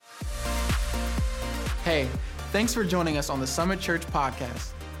Hey, thanks for joining us on the Summit Church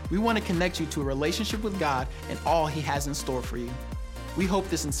podcast. We want to connect you to a relationship with God and all He has in store for you. We hope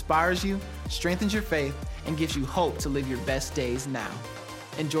this inspires you, strengthens your faith, and gives you hope to live your best days now.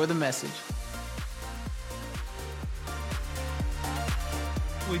 Enjoy the message.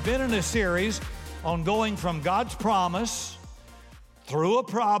 We've been in a series on going from God's promise through a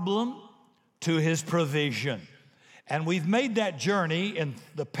problem to His provision. And we've made that journey in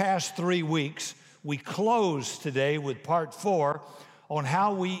the past 3 weeks. We close today with part 4 on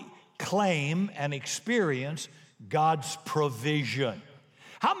how we claim and experience God's provision.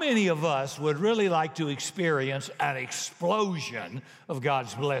 How many of us would really like to experience an explosion of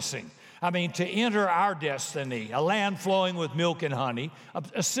God's blessing? I mean, to enter our destiny, a land flowing with milk and honey,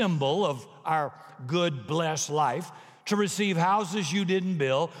 a symbol of our good, blessed life, to receive houses you didn't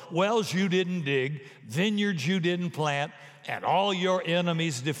build, wells you didn't dig, vineyards you didn't plant, and all your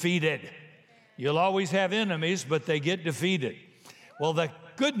enemies defeated. You'll always have enemies, but they get defeated. Well, the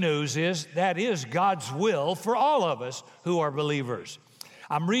good news is that is God's will for all of us who are believers.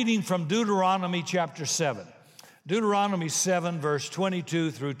 I'm reading from Deuteronomy chapter 7. Deuteronomy 7, verse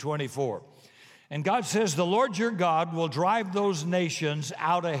 22 through 24. And God says, "The Lord your God will drive those nations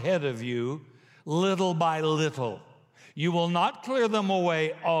out ahead of you little by little. You will not clear them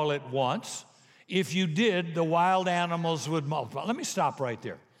away all at once. If you did, the wild animals would multiply." Let me stop right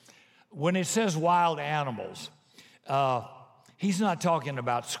there. When it says wild animals, he's not talking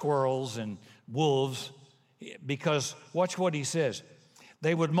about squirrels and wolves, because watch what he says.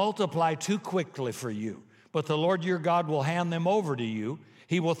 They would multiply too quickly for you, but the Lord your God will hand them over to you.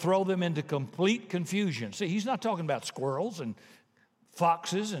 He will throw them into complete confusion. See, he's not talking about squirrels and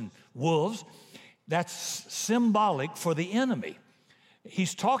foxes and wolves. That's symbolic for the enemy.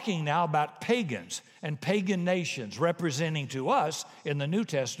 He's talking now about pagans and pagan nations representing to us in the New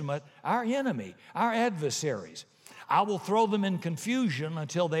Testament our enemy, our adversaries. I will throw them in confusion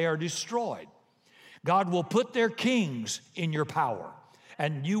until they are destroyed. God will put their kings in your power,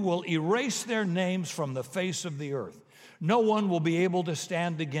 and you will erase their names from the face of the earth. No one will be able to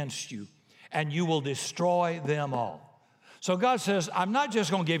stand against you, and you will destroy them all. So God says, I'm not just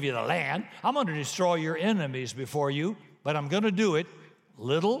going to give you the land. I'm going to destroy your enemies before you, but I'm going to do it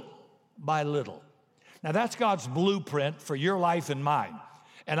little by little. Now, that's God's blueprint for your life and mine.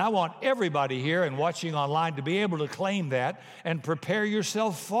 And I want everybody here and watching online to be able to claim that and prepare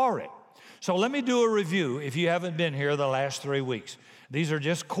yourself for it. So let me do a review if you haven't been here the last 3 weeks. These are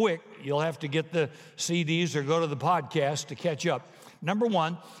just quick. You'll have to get the CDs or go to the podcast to catch up. Number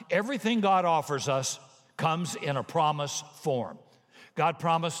 1, everything God offers us comes in a promise form. God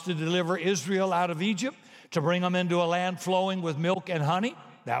promised to deliver Israel out of Egypt, to bring them into a land flowing with milk and honey.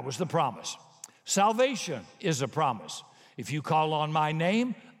 That was the promise. Salvation is a promise. If you call on my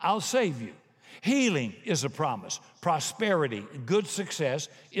name, I'll save you. Healing is a promise. Prosperity, good success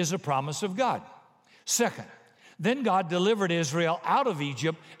is a promise of God. Second, then God delivered Israel out of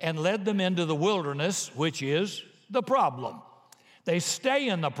Egypt and led them into the wilderness, which is the problem. They stay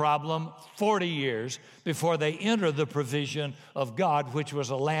in the problem 40 years before they enter the provision of God, which was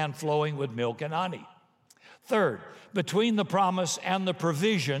a land flowing with milk and honey. Third, between the promise and the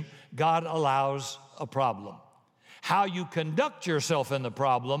provision, God allows a problem. How you conduct yourself in the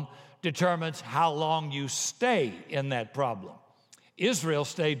problem determines how long you stay in that problem. Israel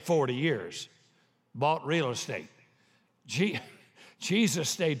stayed 40 years, bought real estate. Jesus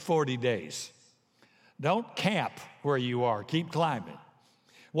stayed 40 days. Don't camp where you are. Keep climbing.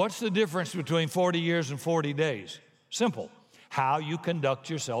 What's the difference between 40 years and 40 days? Simple. How you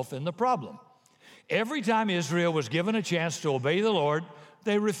conduct yourself in the problem. Every time Israel was given a chance to obey the Lord,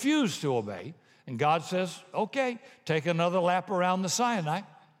 they refused to obey. And God says, okay, take another lap around the Sinai.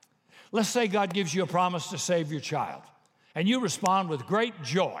 Let's say God gives you a promise to save your child, and you respond with great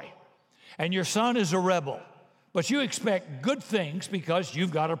joy, and your son is a rebel, but you expect good things because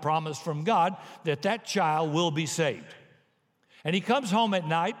you've got a promise from God that that child will be saved. And he comes home at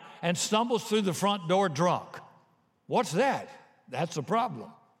night and stumbles through the front door drunk. What's that? That's a problem.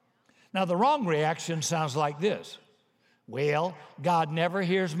 Now, the wrong reaction sounds like this. Well, God never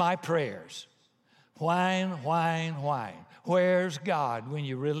hears my prayers. Whine, whine, whine. Where's God when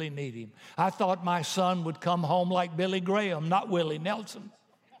you really need him? I thought my son would come home like Billy Graham, not Willie Nelson.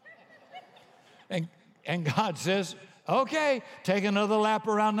 And God says, okay, take another lap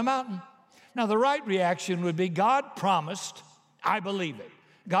around the mountain. Now, the right reaction would be, God promised, I believe it.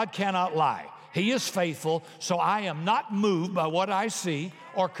 God cannot lie. He is faithful, so I am not moved by what I see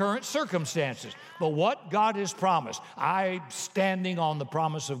or current circumstances. But what God has promised, I'm standing on the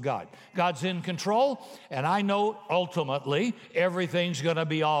promise of God. God's in control, and I know ultimately everything's going to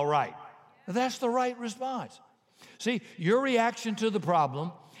be all right. That's the right response. See, your reaction to the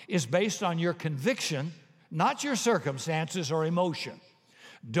problem is based on your conviction, not your circumstances or emotion.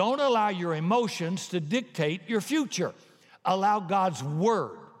 Don't allow your emotions to dictate your future. Allow God's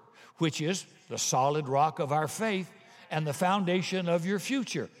word, which is the solid rock of our faith and the foundation of your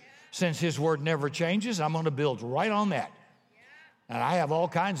future. Since his word never changes, I'm going to build right on that. And I have all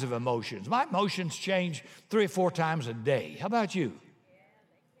kinds of emotions. My emotions change 3 or 4 times a day. How about you?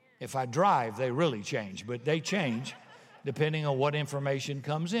 If I drive, they really change, but they change depending on what information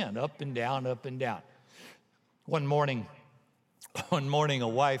comes in, up and down, up and down. One morning, a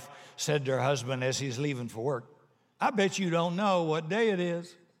wife said to her husband as he's leaving for work, "I bet you don't know what day it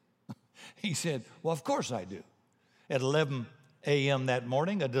is." He said, "Well, of course I do." At 11 a.m. that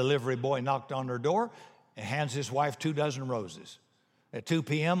morning, a delivery boy knocked on her door and hands his wife 2 dozen roses. At 2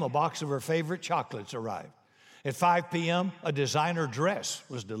 p.m., a box of her favorite chocolates arrived. At 5 p.m., a designer dress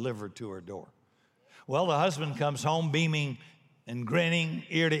was delivered to her door. Well, the husband comes home beaming and grinning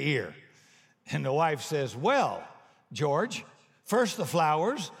ear to ear. And the wife says, "Well, George, first the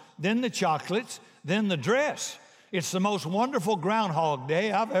flowers, then the chocolates, then the dress. It's the most wonderful Groundhog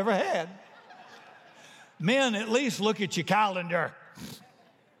Day I've ever had." Men, at least look at your calendar.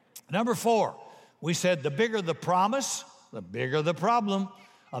 Number 4, we said the bigger the promise, the bigger the problem.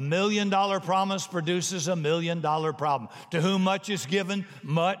 $1 million promise produces $1 million problem. To whom much is given,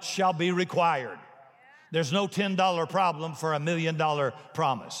 much shall be required. There's no $10 problem for $1 million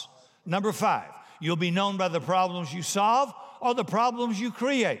promise. Number 5, you'll be known by the problems you solve or the problems you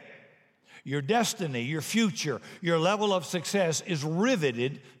create. Your destiny, your future, your level of success is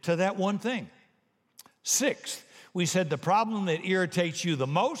riveted to that one thing. 6th, we said the problem that irritates you the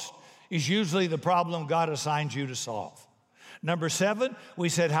most is usually the problem God assigns you to solve. Number 7, we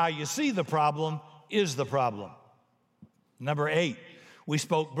said how you see the problem is the problem. Number 8, we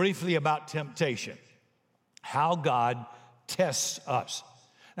spoke briefly about temptation, how God tests us.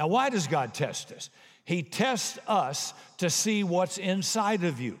 Now, why does God test us? He tests us to see what's inside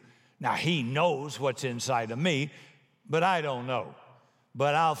of you. Now, he knows what's inside of me, but I don't know.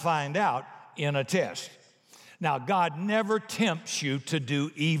 But I'll find out in a test. Now, God never tempts you to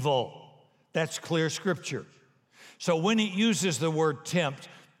do evil. That's clear scripture. So when it uses the word tempt,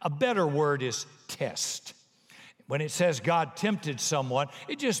 a better word is test. When it says God tempted someone,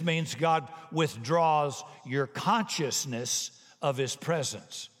 it just means God withdraws your consciousness of his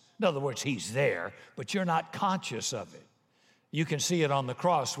presence. In other words, he's there, but you're not conscious of it. You can see it on the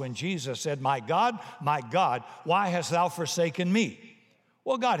cross when Jesus said, my God, why hast thou forsaken me?"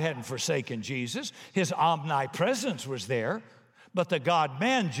 Well, God hadn't forsaken Jesus. His omnipresence was there, but the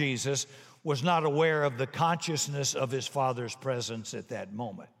God-man Jesus was not aware of the consciousness of his Father's presence at that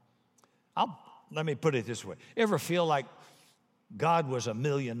moment. Let me put it this way. Ever feel like God was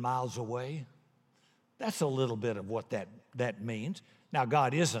 1,000,000 miles away? That's a little bit of what that means. Now,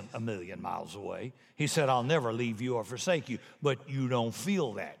 God isn't 1,000,000 miles away. He said, "I'll never leave you or forsake you," but you don't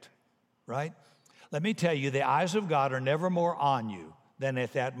feel that, right? Let me tell you, the eyes of God are never more on you than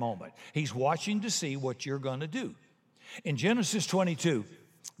at that moment. He's watching to see what you're going to do. In Genesis 22,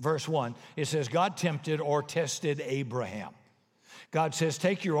 verse 1, it says, God tempted or tested Abraham. God says,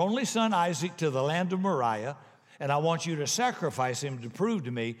 "Take your only son Isaac to the land of Moriah, and I want you to sacrifice him to prove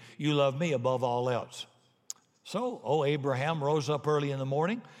to me you love me above all else." So, Abraham rose up early in the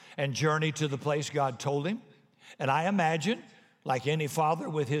morning and journeyed to the place God told him. And I imagine, like any father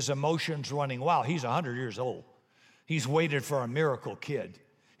with his emotions running wild, he's 100 years old. He's waited for a miracle kid.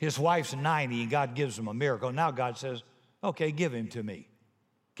 His wife's 90, and God gives him a miracle. Now God says, "Okay, give him to me."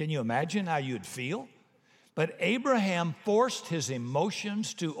 Can you imagine how you'd feel? But Abraham forced his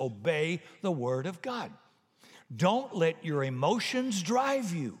emotions to obey the word of God. Don't let your emotions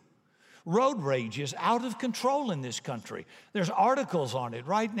drive you. Road rage is out of control in this country. There's articles on it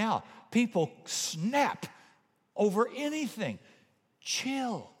right now. People snap over anything.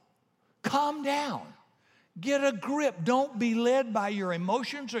 Chill. Calm down. Get a grip. Don't be led by your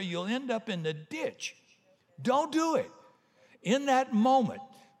emotions or you'll end up in the ditch. Don't do it. In that moment,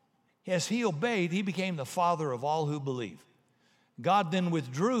 as he obeyed, he became the father of all who believe. God then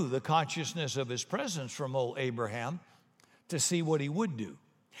withdrew the consciousness of his presence from old Abraham to see what he would do.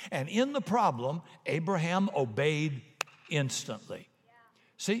 And in the problem, Abraham obeyed instantly.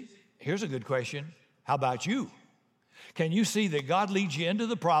 See, here's a good question. How about you? Can you see that God leads you into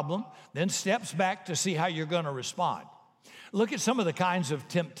the problem, then steps back to see how you're going to respond? Look at some of the kinds of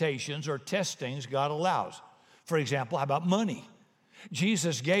temptations or testings God allows. For example, how about money?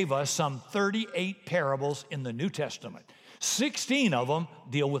 Jesus gave us some 38 parables in the New Testament. 16 of them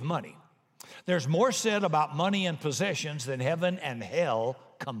deal with money. There's more said about money and possessions than heaven and hell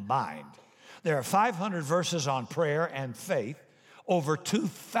combined. There are 500 verses on prayer and faith, over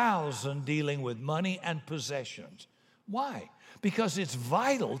 2,000 dealing with money and possessions. Why? Because it's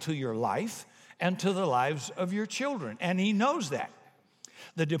vital to your life and to the lives of your children, and he knows that.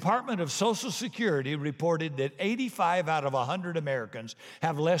 The Department of Social Security reported that 85 out of 100 Americans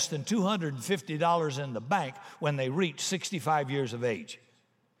have less than $250 in the bank when they reach 65 years of age.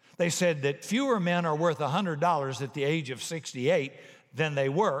 They said that fewer men are worth $100 at the age of 68 than they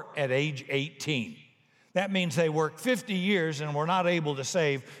were at age 18. That means they worked 50 years and were not able to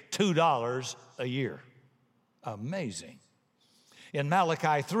save $2 a year. Amazing. In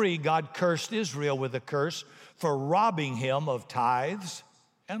Malachi 3, God cursed Israel with a curse for robbing him of tithes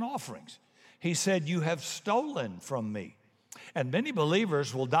and offerings. He said, "You have stolen from me." And many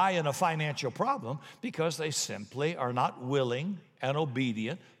believers will die in a financial problem because they simply are not willing and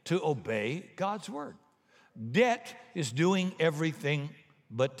obedient to obey God's word. Debt is doing everything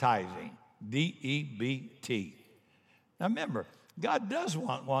but tithing. D-E-B-T. Now remember, God does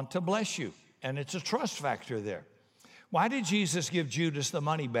want to bless you, and it's a trust factor there. Why did Jesus give Judas the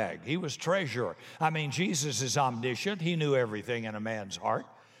money bag? He was treasurer. Jesus is omniscient. He knew everything in a man's heart.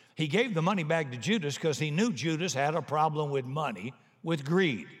 He gave the money bag to Judas because he knew Judas had a problem with money, with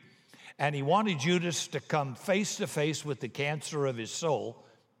greed. And he wanted Judas to come face to face with the cancer of his soul.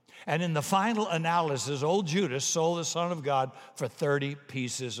 And in the final analysis, old Judas sold the Son of God for 30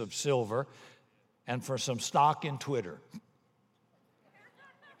 pieces of silver and for some stock in Twitter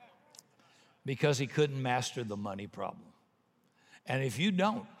because he couldn't master the money problem. And if you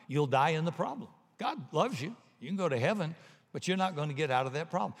don't, you'll die in the problem. God loves you. You can go to heaven, but you're not going to get out of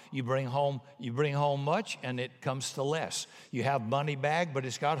that problem. You bring home much, and it comes to less. You have money bag, but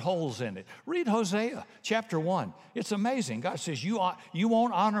it's got holes in it. Read Hosea chapter 1. It's amazing. God says, you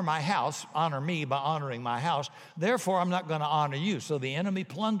won't honor me by honoring my house. Therefore, I'm not going to honor you. So the enemy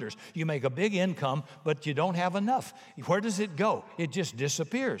plunders. You make a big income, but you don't have enough. Where does it go? It just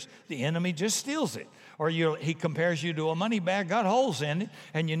disappears. The enemy just steals it. Or he compares you to a money bag, got holes in it,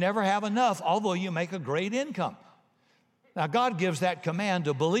 and you never have enough, although you make a great income. Now, God gives that command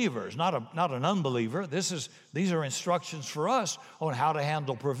to believers, not an unbeliever. These are instructions for us on how to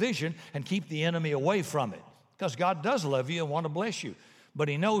handle provision and keep the enemy away from it. Because God does love you and want to bless you. But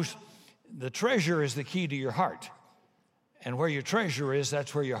he knows the treasure is the key to your heart. And where your treasure is,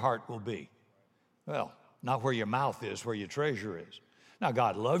 that's where your heart will be. Well, not where your mouth is, where your treasure is. Now,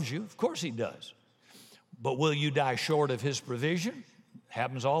 God loves you. Of course he does. But will you die short of his provision?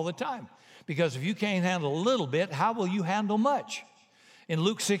 Happens all the time. Because if you can't handle a little bit, how will you handle much? In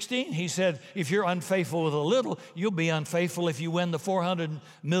Luke 16, he said, if you're unfaithful with a little, you'll be unfaithful if you win the $400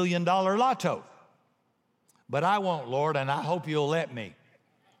 million lotto. But I won't, Lord, and I hope you'll let me.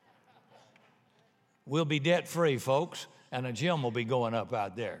 We'll be debt-free, folks, and a gym will be going up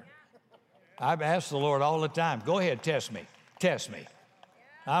out there. I've asked the Lord all the time, go ahead, test me. Test me.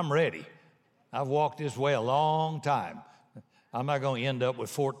 I'm ready. I've walked this way a long time. I'm not going to end up with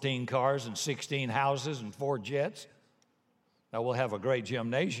 14 cars and 16 houses and 4 jets. Now, we'll have a great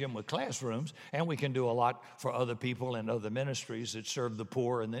gymnasium with classrooms, and we can do a lot for other people and other ministries that serve the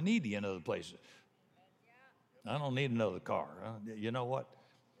poor and the needy in other places. I don't need another car. You know what?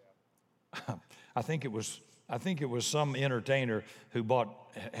 I think it was some entertainer who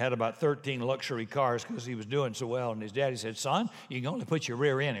had about 13 luxury cars because he was doing so well, and his daddy said, son, you can only put your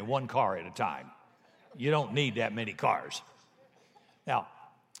rear end in 1 car at a time. You don't need that many cars. Now,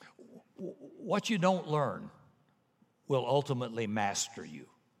 what you don't learn will ultimately master you.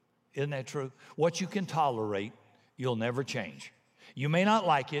 Isn't that true? What you can tolerate, you'll never change. You may not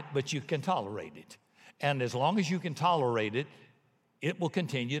like it, but you can tolerate it. And as long as you can tolerate it, it will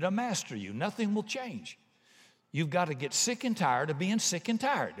continue to master you. Nothing will change. You've got to get sick and tired of being sick and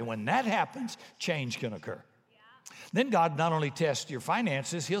tired. And when that happens, change can occur. Then God not only tests your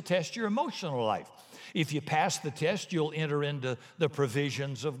finances, he'll test your emotional life. If you pass the test, you'll enter into the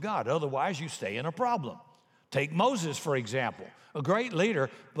provisions of God. Otherwise, you stay in a problem. Take Moses, for example, a great leader,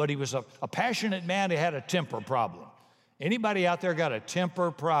 but he was a passionate man who had a temper problem. Anybody out there got a temper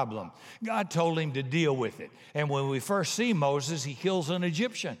problem? God told him to deal with it. And when we first see Moses, he kills an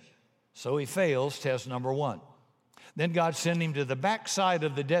Egyptian. So he fails test number 1. Then God sent him to the backside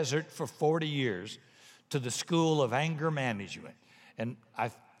of the desert for 40 years to the school of anger management. And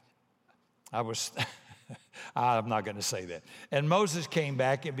I'm not going to say that. And Moses came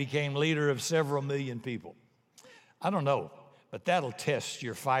back and became leader of several million people. I don't know, but that'll test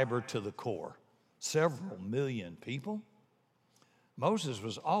your fiber to the core. Several million people? Moses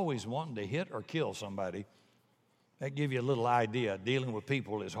was always wanting to hit or kill somebody. That gives you a little idea. Dealing with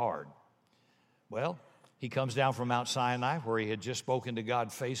people is hard. Well, he comes down from Mount Sinai where he had just spoken to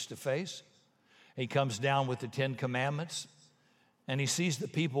God face to face. He comes down with the 10 Commandments, and he sees the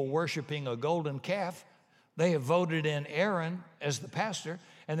people worshiping a golden calf. They have voted in Aaron as the pastor,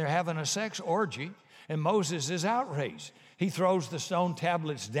 and they're having a sex orgy, and Moses is outraged. He throws the stone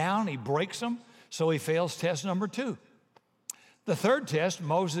tablets down, he breaks them, so he fails test number 2. The third test,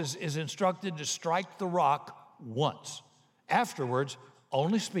 Moses is instructed to strike the rock once. Afterwards,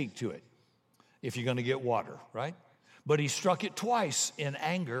 only speak to it if you're going to get water, right? But he struck it twice in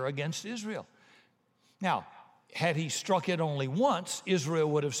anger against Israel. Now, had he struck it only once, Israel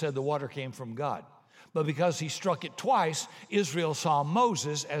would have said the water came from God. But because he struck it twice, Israel saw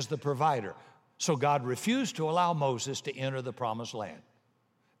Moses as the provider. So God refused to allow Moses to enter the promised land.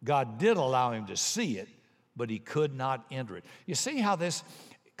 God did allow him to see it, but he could not enter it. You see how this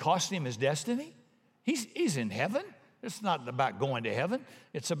cost him his destiny? He's in heaven. It's not about going to heaven.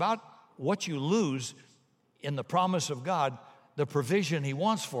 It's about what you lose in the promise of God, the provision he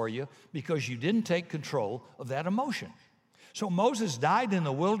wants for you, because you didn't take control of that emotion. So Moses died in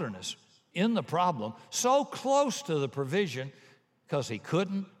the wilderness, in the problem, so close to the provision, because he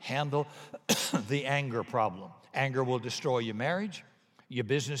couldn't handle the anger problem. Anger will destroy your marriage, your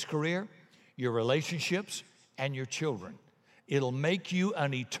business career, your relationships, and your children. It'll make you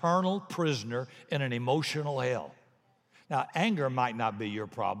an eternal prisoner in an emotional hell. Now, anger might not be your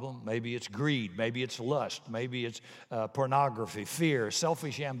problem. Maybe it's greed. Maybe it's lust. Maybe it's pornography, fear,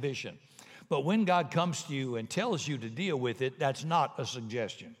 selfish ambition. But when God comes to you and tells you to deal with it, that's not a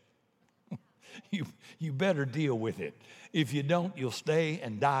suggestion. You better deal with it. If you don't, you'll stay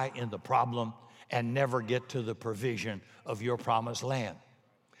and die in the problem and never get to the provision of your promised land.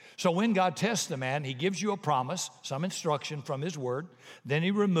 So when God tests the man, he gives you a promise, some instruction from his word. Then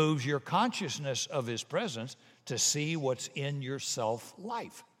he removes your consciousness of his presence to see what's in your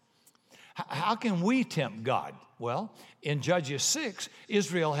self-life. How can we tempt God? Well, in Judges 6,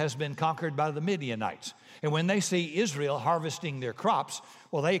 Israel has been conquered by the Midianites. And when they see Israel harvesting their crops,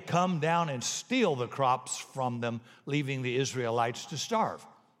 well, they come down and steal the crops from them, leaving the Israelites to starve.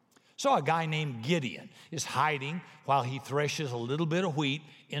 So a guy named Gideon is hiding while he threshes a little bit of wheat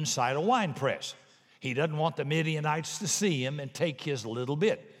inside a wine press. He doesn't want the Midianites to see him and take his little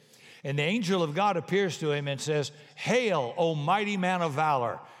bit. And the angel of God appears to him and says, "Hail, O mighty man of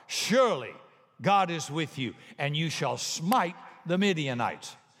valor, surely God is with you, and you shall smite the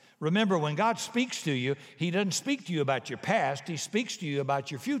Midianites." Remember, when God speaks to you, he doesn't speak to you about your past, he speaks to you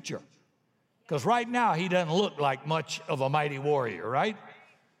about your future. Because right now, he doesn't look like much of a mighty warrior, right?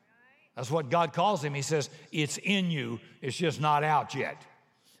 That's what God calls him. He says, it's in you, it's just not out yet.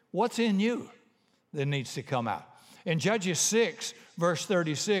 What's in you that needs to come out? In Judges 6, verse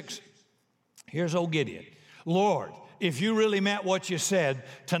 36, here's old Gideon. "Lord, if you really meant what you said,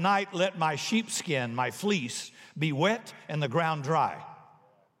 tonight let my sheepskin, my fleece, be wet and the ground dry."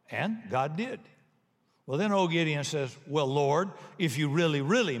 And God did. Well, then old Gideon says, "Well, Lord, if you really,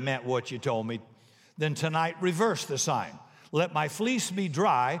 really meant what you told me, then tonight reverse the sign. Let my fleece be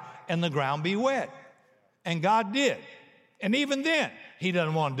dry and the ground be wet." And God did. And even then, he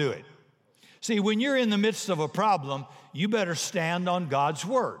doesn't want to do it. See, when you're in the midst of a problem, you better stand on God's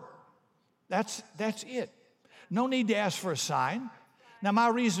word. That's it. No need to ask for a sign. Now, my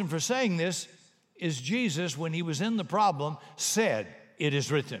reason for saying this is Jesus, when he was in the problem, said, "It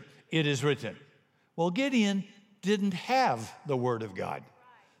is written, it is written." Well, Gideon didn't have the word of God.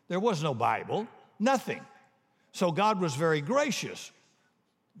 There was no Bible, nothing. So God was very gracious.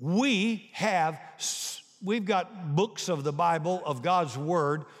 We've got books of the Bible, of God's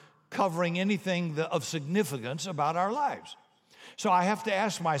word, covering anything of significance about our lives. So I have to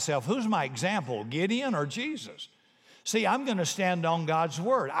ask myself, who's my example, Gideon or Jesus? See, I'm going to stand on God's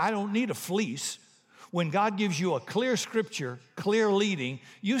word. I don't need a fleece. When God gives you a clear scripture, clear leading,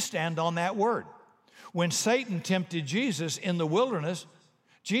 you stand on that word. When Satan tempted Jesus in the wilderness,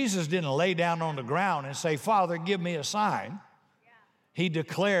 Jesus didn't lay down on the ground and say, "Father, give me a sign." He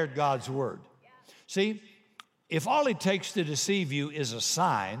declared God's word. See, if all it takes to deceive you is a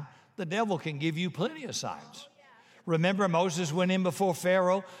sign, the devil can give you plenty of signs. Remember, Moses went in before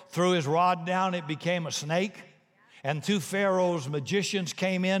Pharaoh, threw his rod down, it became a snake. And 2 Pharaoh's magicians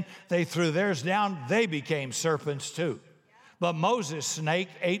came in, they threw theirs down, they became serpents too. But Moses' snake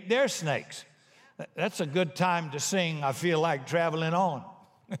ate their snakes. That's a good time to sing, "I Feel Like Traveling On."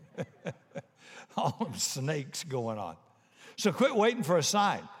 All them snakes going on. So quit waiting for a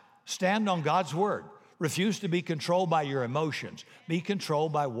sign. Stand on God's word. Refuse to be controlled by your emotions. Be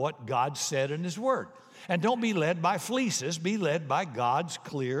controlled by what God said in his word. And don't be led by fleeces. Be led by God's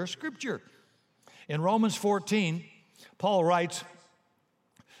clear scripture. In Romans 14, Paul writes,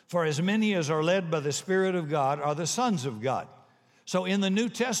 "For as many as are led by the Spirit of God are the sons of God. So in the New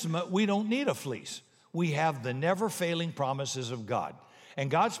Testament, we don't need a fleece. We have the never-failing promises of God. And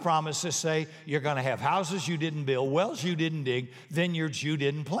God's promises say you're going to have houses you didn't build, wells you didn't dig, vineyards you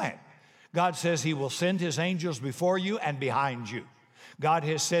didn't plant. God says he will send his angels before you and behind you. God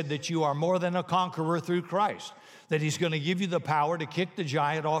has said that you are more than a conqueror through Christ, that he's going to give you the power to kick the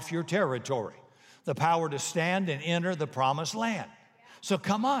giant off your territory, the power to stand and enter the promised land. So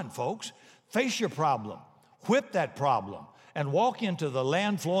come on, folks, face your problem, whip that problem, and walk into the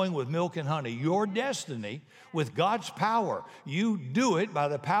land flowing with milk and honey, your destiny with God's power. You do it by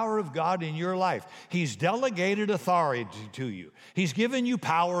the power of God in your life. He's delegated authority to you. He's given you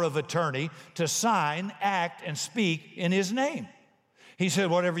power of attorney to sign, act, and speak in his name. He said,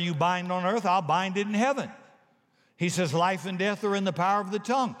 whatever you bind on earth, I'll bind it in heaven. He says, life and death are in the power of the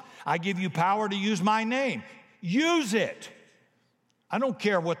tongue. I give you power to use my name. Use it. I don't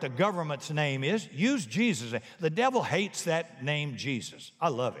care what the government's name is. Use Jesus' name. The devil hates that name, Jesus. I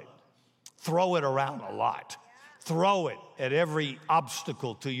love it. Throw it around a lot. Throw it at every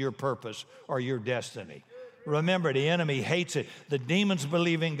obstacle to your purpose or your destiny. Remember, the enemy hates it. The demons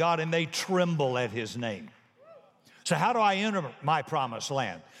believe in God and they tremble at his name. So how do I enter my promised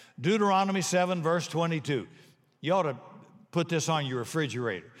land? Deuteronomy 7, verse 22. You ought to put this on your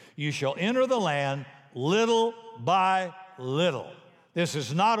refrigerator. You shall enter the land little by little. This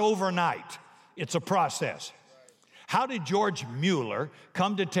is not overnight. It's a process. How did George Mueller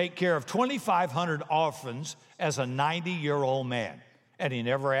come to take care of 2,500 orphans as a 90-year-old man? And he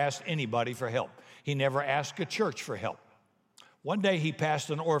never asked anybody for help. He never asked a church for help. One day he passed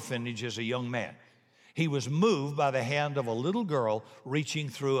an orphanage as a young man. He was moved by the hand of a little girl reaching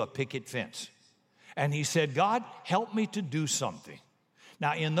through a picket fence. And he said, God, help me to do something.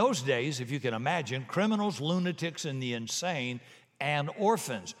 Now, in those days, if you can imagine, criminals, lunatics, and the insane and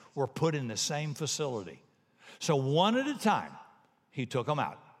orphans were put in the same facility. So one at a time, he took them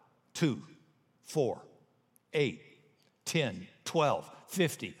out. 2, 4, 8, 10, 12,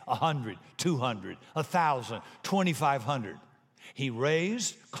 50, 100, 200, 1,000, 2,500. He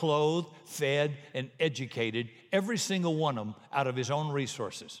raised, clothed, fed, and educated every single one of them out of his own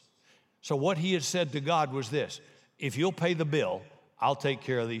resources. So what he had said to God was this: if you'll pay the bill, I'll take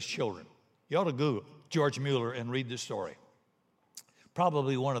care of these children. You ought to Google George Mueller and read the story.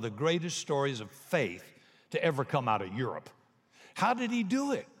 Probably one of the greatest stories of faith to ever come out of Europe. How did he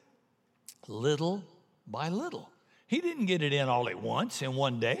do it? Little by little. He didn't get it in all at once in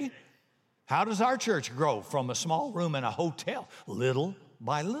one day. How does our church grow from a small room in a hotel? Little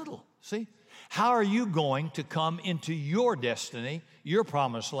by little. See? How are you going to come into your destiny, your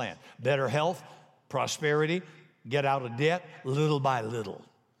promised land? Better health, prosperity, get out of debt, little by little.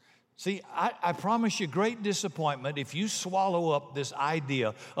 See, I promise you great disappointment if you swallow up this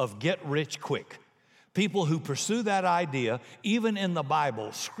idea of get rich quick. People who pursue that idea, even in the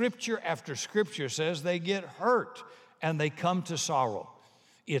Bible, scripture after scripture says they get hurt and they come to sorrow.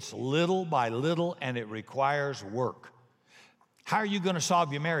 It's little by little and it requires work. How are you going to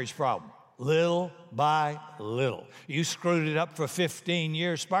solve your marriage problem? Little by little. You screwed it up for 15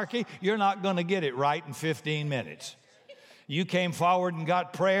 years, Sparky. You're not going to get it right in 15 minutes. You came forward and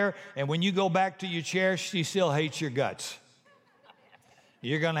got prayer, and when you go back to your chair, she still hates your guts.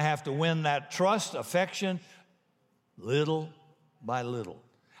 You're going to have to win that trust, affection, little by little.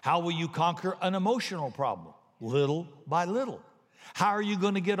 How will you conquer an emotional problem? Little by little. How are you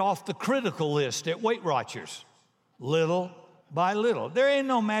going to get off the critical list at Weight Watchers? Little by little. There ain't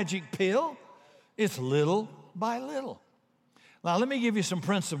no magic pill. It's little by little. Now, let me give you some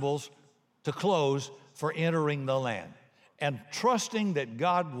principles to close for entering the land and trusting that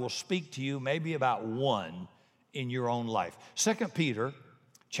God will speak to you maybe about one in your own life. 2 Peter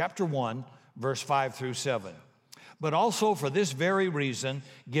chapter 1, verse 5 through 7. But also for this very reason,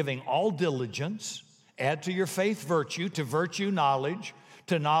 giving all diligence, add to your faith virtue, to virtue knowledge,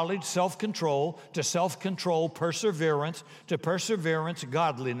 to knowledge self-control, to self-control perseverance, to perseverance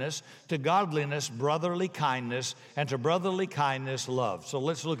godliness, to godliness brotherly kindness, and to brotherly kindness love. So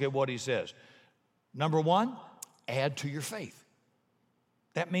let's look at what he says. Number one, add to your faith.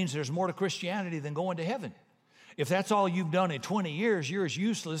 That means there's more to Christianity than going to heaven. If that's all you've done in 20 years, you're as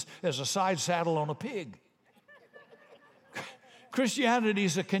useless as a side saddle on a pig. Christianity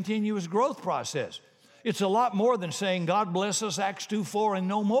is a continuous growth process. It's a lot more than saying, God bless us, Acts 2:4, and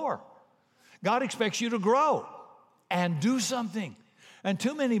no more. God expects you to grow and do something. And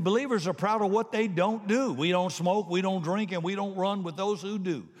too many believers are proud of what they don't do. We don't smoke, we don't drink, and we don't run with those who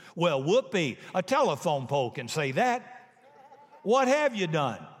do. Well, whoopee, a telephone pole can say that. What have you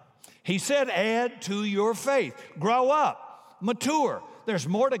done? He said, add to your faith. Grow up, mature. There's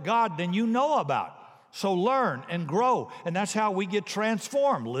more to God than you know about. So learn and grow, and that's how we get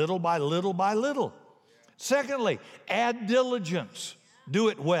transformed, little by little by little. Secondly, add diligence. Do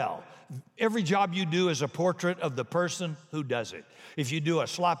it well. Every job you do is a portrait of the person who does it. If you do a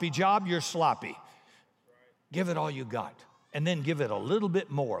sloppy job, you're sloppy. Give it all you got, and then give it a little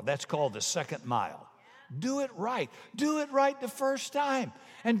bit more. That's called the second mile. Do it right. Do it right the first time,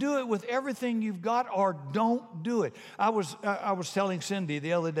 and do it with everything you've got, or don't do it. I was telling Cindy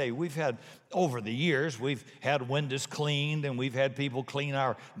the other day, we've had, over the years, we've had windows cleaned, and we've had people clean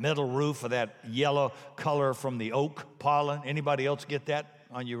our metal roof of that yellow color from the oak pollen. Anybody else get that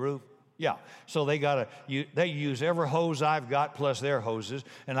on your roof? Yeah, so they use every hose I've got plus their hoses,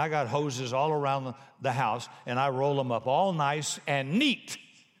 and I got hoses all around the house, and I roll them up all nice and neat.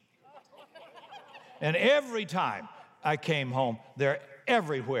 And every time I came home, they're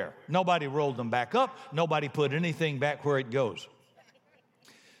everywhere. Nobody rolled them back up. Nobody put anything back where it goes.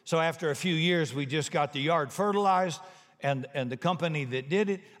 So after a few years, we just got the yard fertilized, and the company that did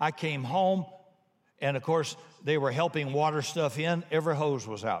it, I came home, and of course, they were helping water stuff in. Every hose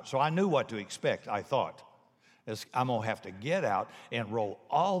was out. So I knew what to expect, I thought. I'm going to have to get out and roll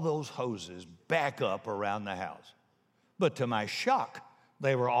all those hoses back up around the house. But to my shock,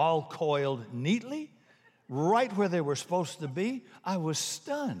 they were all coiled neatly, right where they were supposed to be. I was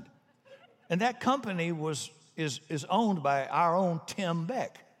stunned. And that company is owned by our own Tim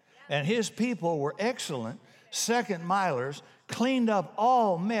Beck. And his people were excellent, second milers, cleaned up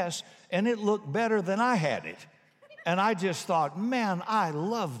all mess, and it looked better than I had it. And I just thought, man, I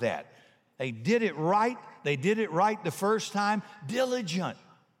love that. They did it right. They did it right the first time. Diligent.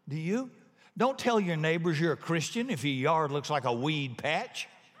 Do you? Don't tell your neighbors you're a Christian if your yard looks like a weed patch.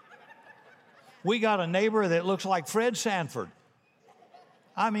 We got a neighbor that looks like Fred Sanford.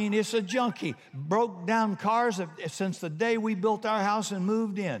 I mean, it's a junkie. Broke down cars since the day we built our house and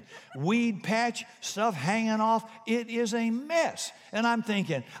moved in. Weed patch, stuff hanging off. It is a mess. And I'm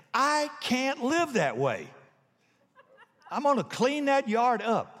thinking, I can't live that way. I'm going to clean that yard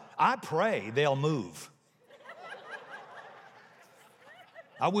up. I pray they'll move.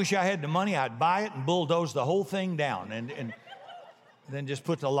 I wish I had the money. I'd buy it and bulldoze the whole thing down and then just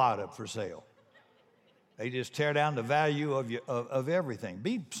put the lot up for sale. They just tear down the value of everything.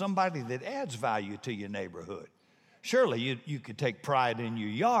 Be somebody that adds value to your neighborhood. Surely you could take pride in your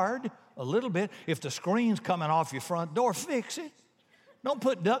yard a little bit. If the screen's coming off your front door, fix it. Don't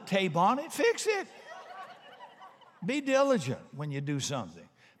put duct tape on it. Fix it. Be diligent when you do something.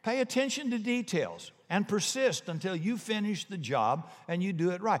 Pay attention to details and persist until you finish the job and you do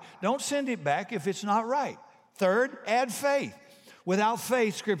it right. Don't send it back if it's not right. Third, add faith. Without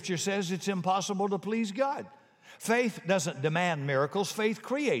faith, Scripture says it's impossible to please God. Faith doesn't demand miracles. Faith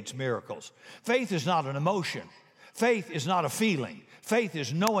creates miracles. Faith is not an emotion. Faith is not a feeling. Faith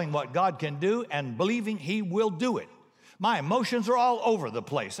is knowing what God can do and believing He will do it. My emotions are all over the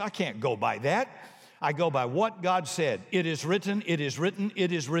place. I can't go by that. I go by what God said. It is written, it is written,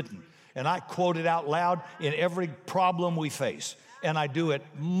 it is written. And I quote it out loud in every problem we face. And I do it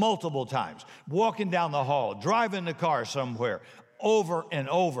multiple times. Walking down the hall, driving the car somewhere, over and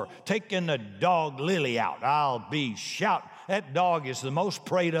over. Taking the dog Lily out. I'll be shouting. That dog is the most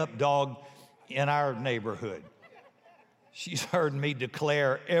prayed up dog in our neighborhood. She's heard me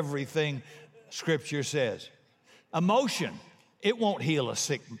declare everything Scripture says. Emotion, it won't heal a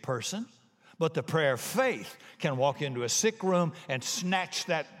sick person. But the prayer of faith can walk into a sick room and snatch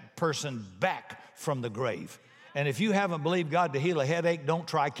that person back from the grave. And if you haven't believed God to heal a headache, don't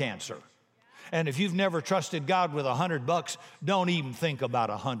try cancer. And if you've never trusted God with $100, don't even think about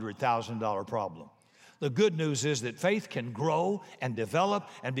a $100,000 problem. The good news is that faith can grow and develop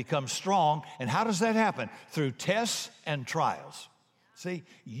and become strong. And how does that happen? Through tests and trials. See,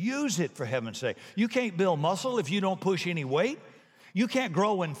 use it for heaven's sake. You can't build muscle if you don't push any weight. You can't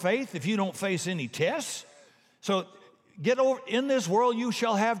grow in faith if you don't face any tests. So get over, in this world you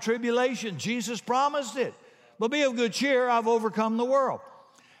shall have tribulation. Jesus promised it. But be of good cheer, I've overcome the world.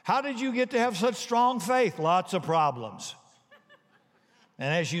 How did you get to have such strong faith? Lots of problems.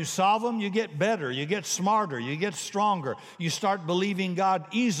 And as you solve them, you get better, you get smarter, you get stronger. You start believing God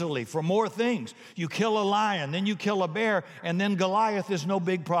easily for more things. You kill a lion, then you kill a bear, and then Goliath is no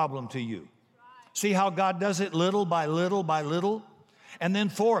big problem to you. See how God does it little by little by little? And then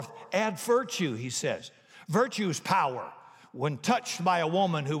fourth, add virtue, he says. Virtue is power. When touched by a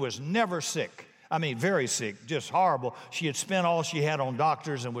woman who was never sick, I mean, very sick, just horrible. She had spent all she had on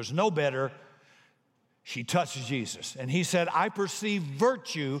doctors and was no better. She touched Jesus. And he said, I perceive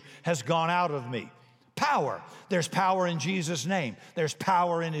virtue has gone out of me. Power. There's power in Jesus' name. There's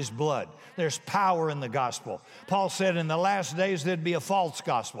power in his blood. There's power in the gospel. Paul said in the last days there'd be a false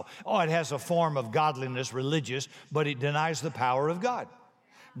gospel. Oh, it has a form of godliness, religious, but it denies the power of God.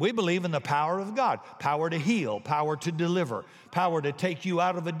 We believe in the power of God, power to heal, power to deliver, power to take you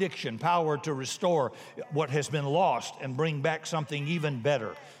out of addiction, power to restore what has been lost and bring back something even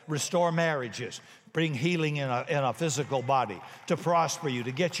better, restore marriages, bring healing in a physical body, to prosper you,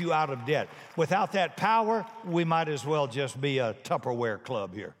 to get you out of debt. Without that power, we might as well just be a Tupperware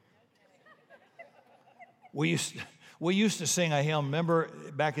club here. We used to sing a hymn, remember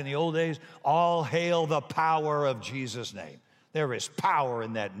back in the old days? All hail the power of Jesus' name. There is power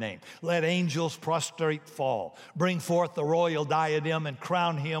in that name. Let angels prostrate fall. Bring forth the royal diadem and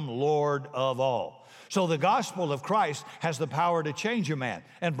crown him Lord of all. So the gospel of Christ has the power to change a man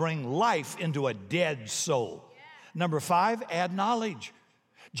and bring life into a dead soul. Number 5, add knowledge.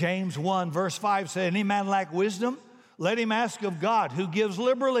 James 1 verse 5 said, any man lack wisdom, let him ask of God, who gives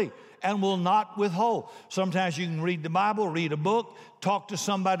liberally and will not withhold. Sometimes you can read the Bible, read a book, talk to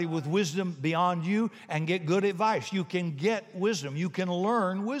somebody with wisdom beyond you and get good advice. You can get wisdom. You can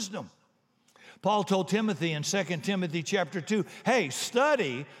learn wisdom. Paul told Timothy in 2 Timothy chapter 2, hey,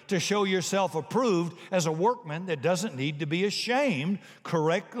 study to show yourself approved as a workman that doesn't need to be ashamed,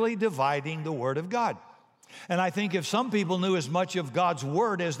 correctly dividing the word of God. And I think if some people knew as much of God's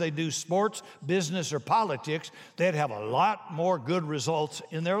word as they do sports, business, or politics, they'd have a lot more good results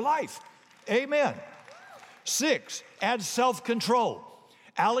in their life. Amen. 6, add self-control.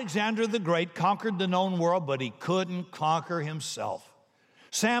 Alexander the Great conquered the known world, but he couldn't conquer himself.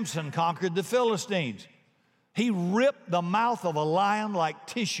 Samson conquered the Philistines. He ripped the mouth of a lion like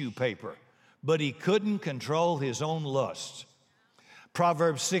tissue paper, but he couldn't control his own lusts.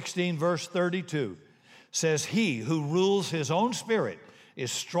 Proverbs 16 verse 32 says, he who rules his own spirit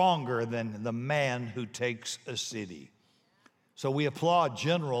is stronger than the man who takes a city. So we applaud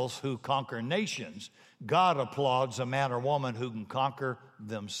generals who conquer nations. God applauds a man or woman who can conquer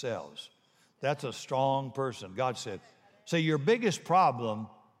themselves. That's a strong person. God said, so your biggest problem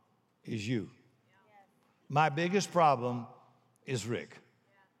is you. My biggest problem is Rick.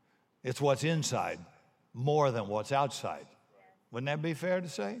 It's what's inside more than what's outside. Wouldn't that be fair to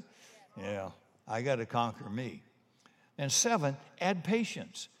say? Yeah. I got to conquer me. And 7, add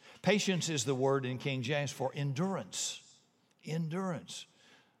patience. Patience is the word in King James for endurance. Endurance.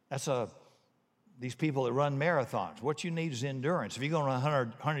 That's these people that run marathons. What you need is endurance. If you go on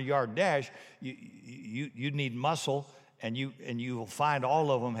a 100-yard dash, you need muscle, and you will find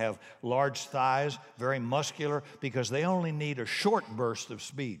all of them have large thighs, very muscular, because they only need a short burst of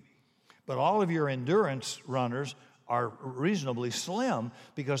speed. But all of your endurance runners are reasonably slim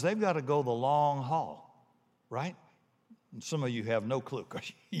because they've got to go the long haul, right? And some of you have no clue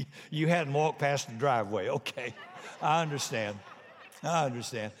because you hadn't walked past the driveway. Okay, I understand.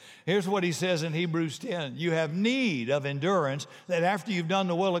 Here's what he says in Hebrews 10. You have need of endurance that after you've done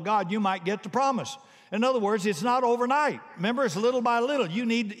the will of God, you might get the promise. In other words, it's not overnight. Remember, it's little by little. You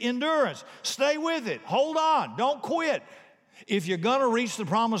need endurance. Stay with it. Hold on. Don't quit. If you're going to reach the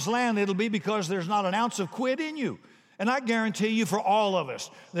promised land, it'll be because there's not an ounce of quit in you. And I guarantee you, for all of us,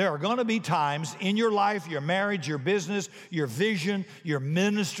 there are going to be times in your life, your marriage, your business, your vision, your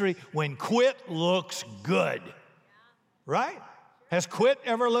ministry, when quit looks good. Right? Has quit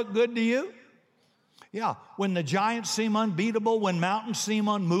ever looked good to you? Yeah. When the giants seem unbeatable, when mountains seem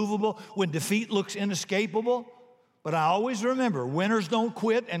unmovable, when defeat looks inescapable. But I always remember, winners don't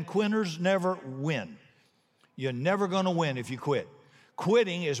quit and quitters never win. You're never going to win if you quit.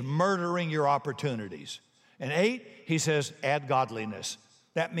 Quitting is murdering your opportunities. And 8, he says, add godliness.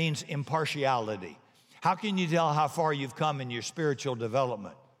 That means impartiality. How can you tell how far you've come in your spiritual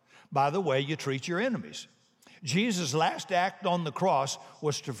development? By the way you treat your enemies. Jesus' last act on the cross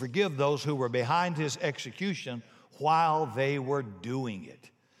was to forgive those who were behind his execution while they were doing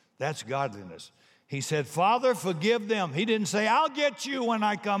it. That's godliness. He said, Father, forgive them. He didn't say, I'll get you when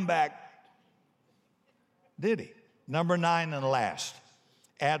I come back. Did he? Number 9 and last,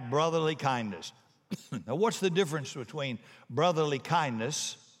 add brotherly kindness. Now, what's the difference between brotherly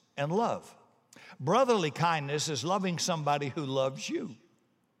kindness and love? Brotherly kindness is loving somebody who loves you.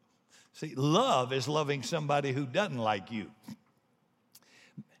 See, love is loving somebody who doesn't like you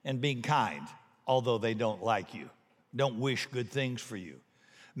and being kind, although they don't like you, don't wish good things for you.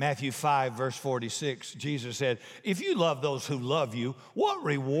 Matthew 5, verse 46, Jesus said, if you love those who love you, what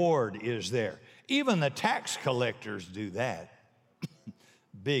reward is there? Even the tax collectors do that.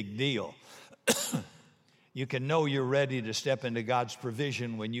 Big deal. You can know you're ready to step into God's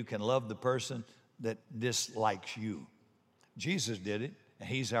provision when you can love the person that dislikes you. Jesus did it, and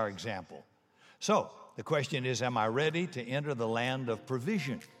he's our example. So, The question is, am I ready to enter the land of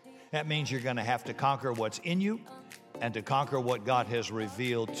provision? That means you're going to have to conquer what's in you and to conquer what God has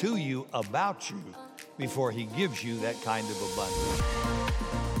revealed to you about you before He gives you that kind of abundance.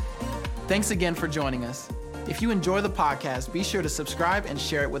 Thanks again for joining us. If you enjoy the podcast, be sure to subscribe and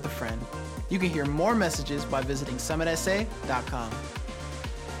share it with a friend. You can hear more messages by visiting summitsa.com.